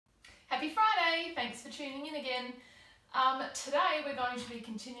Happy Friday! Thanks for tuning in again. Today we're going to be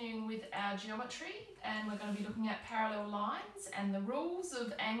continuing with our geometry and we're going to be looking at parallel lines and the rules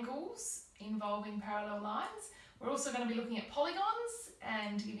of angles involving parallel lines. We're also going to be looking at polygons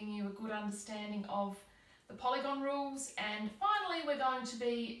and giving you a good understanding of the polygon rules, and finally we're going to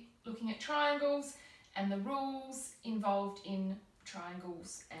be looking at triangles and the rules involved in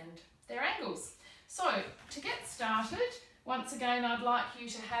triangles and their angles. So to get started, once again, I'd like you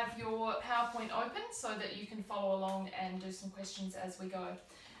to have your PowerPoint open so that you can follow along and do some questions as we go.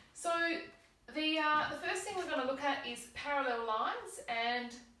 So the first thing we're going to look at is parallel lines,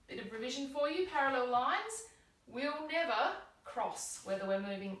 and a bit of revision for you. Parallel lines will never cross, whether we're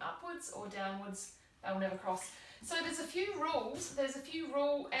moving upwards or downwards, they'll never cross. So there's a few rules,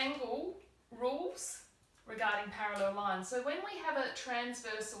 angle rules regarding parallel lines. So when we have a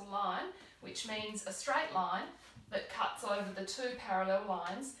transversal line, which means a straight line that cuts over the two parallel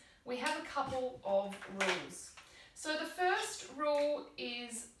lines, we have a couple of rules. So the first rule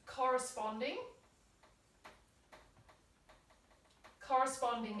is corresponding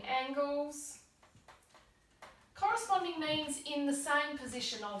angles. Corresponding means in the same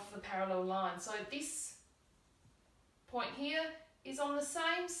position of the parallel line. So this point here is on the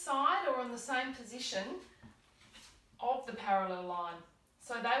same side or on the same position of the parallel line.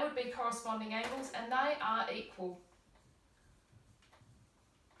 So they would be corresponding angles and they are equal.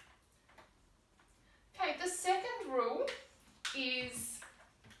 Okay, the second rule is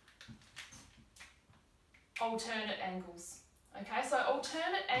alternate angles. Okay, so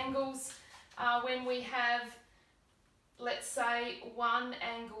alternate angles are when we have, let's say, one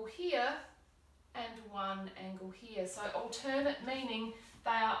angle here and one angle here. So alternate meaning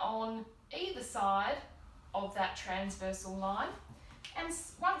they are on either side of that transversal line. And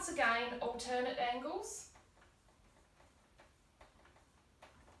once again, alternate angles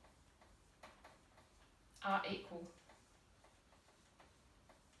are equal.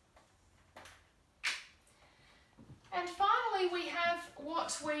 And finally, we have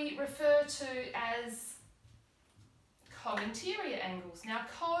what we refer to as co-interior angles. Now,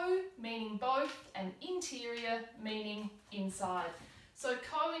 co meaning both and interior meaning inside. So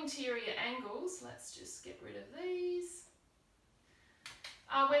co-interior angles, let's just get rid of these,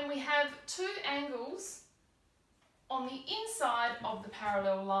 are when we have two angles on the inside of the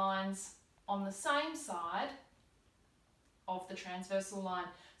parallel lines on the same side of the transversal line.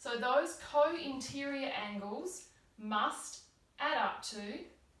 So those co-interior angles must add up to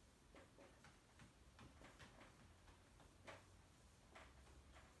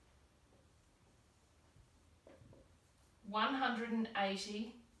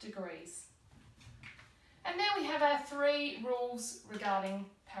 180 degrees. And then we have our three rules regarding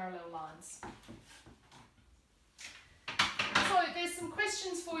parallel lines. So there's some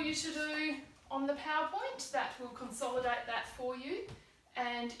questions for you to do on the PowerPoint that will consolidate that for you.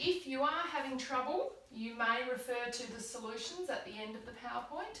 And if you are having trouble, you may refer to the solutions at the end of the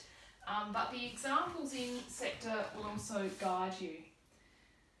PowerPoint, but the examples in sector will also guide you.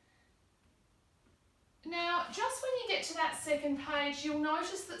 Now, just when you get to that second page, you'll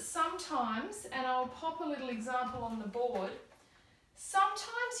notice that sometimes, and I'll pop a little example on the board,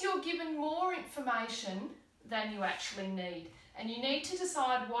 sometimes you're given more information than you actually need. And you need to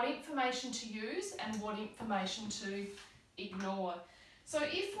decide what information to use and what information to ignore. So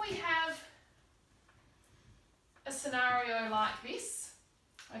if we have a scenario like this,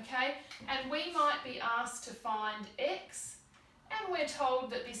 okay, and we might be asked to find x, and we're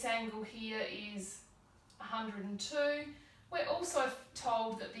told that this angle here is 102. We're also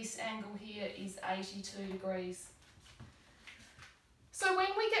told that this angle here is 82 degrees. So when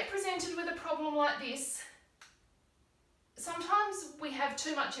we get presented with a problem like this, sometimes we have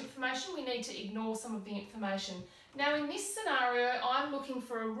too much information, we need to ignore some of the information. Now in this scenario, I'm looking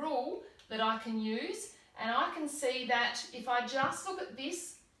for a rule that I can use, and I can see that if I just look at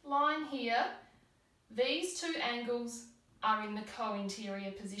this line here, these two angles are in the co-interior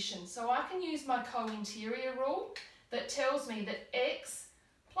position. So I can use my co-interior rule that tells me that x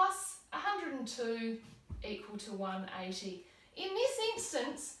plus 102 equal to 180. In this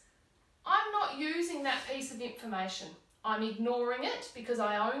instance, I'm not using that piece of information. I'm ignoring it because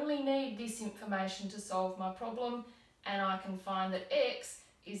I only need this information to solve my problem, and I can find that x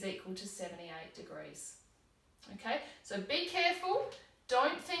is equal to 78 degrees. Okay, so be careful.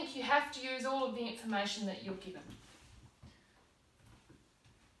 Don't think you have to use all of the information that you're given.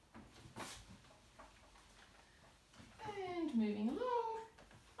 And moving along.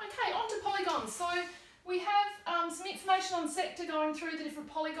 Okay, on to polygons. So we have some information on sector going through the different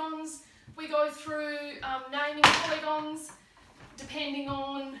polygons. We go through naming polygons depending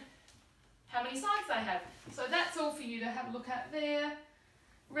on many sides they have. So that's all for you to have a look at there.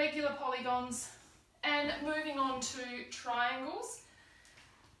 Regular polygons. And moving on to triangles.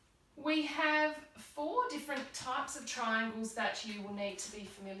 We have 4 different types of triangles that you will need to be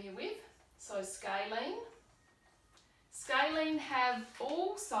familiar with. So scalene. Scalene have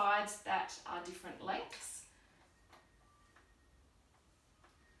all sides that are different lengths.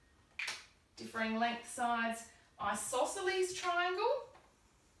 Differing length sides. Isosceles triangle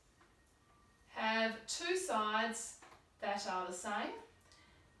have 2 sides that are the same,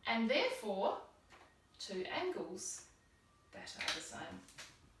 and therefore 2 angles that are the same.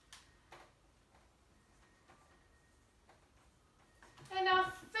 And our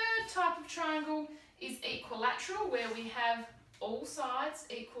third type of triangle is equilateral, where we have all sides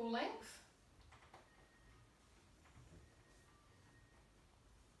equal length.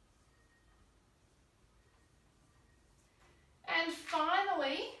 And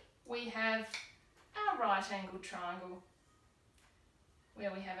finally, we have our right-angled triangle,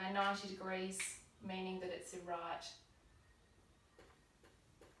 where we have our 90 degrees, meaning that it's a right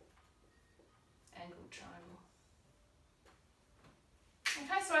angled triangle.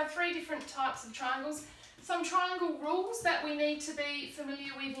 Okay, so our 3 different types of triangles. Some triangle rules that we need to be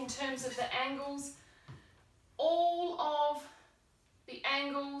familiar with in terms of the angles. All of the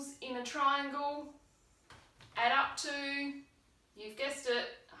angles in a triangle add up to, you've guessed it,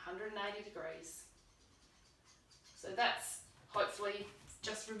 180 degrees. So that's hopefully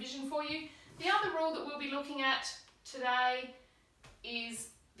just revision for you. The other rule that we'll be looking at today is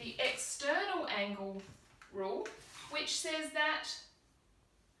the external angle rule, which says that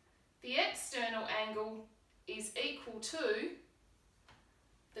the external angle is equal to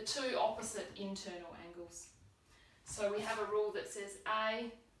the 2 opposite internal angles. So we have a rule that says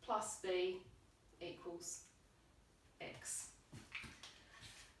A plus B equals X.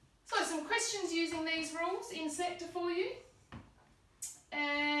 So some questions using these rules in sector for you.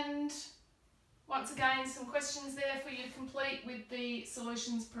 And once again, some questions there for you to complete with the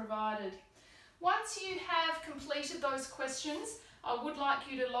solutions provided. Once you have completed those questions, I would like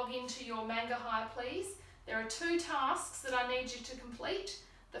you to log into your Manga High, please. There are 2 tasks that I need you to complete.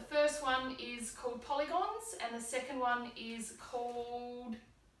 The first one is called polygons, and the second one is called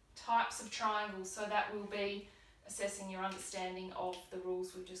types of triangles. So that will be assessing your understanding of the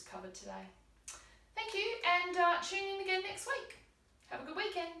rules we've just covered today. Thank you, and tune in again next week. Have a good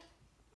weekend.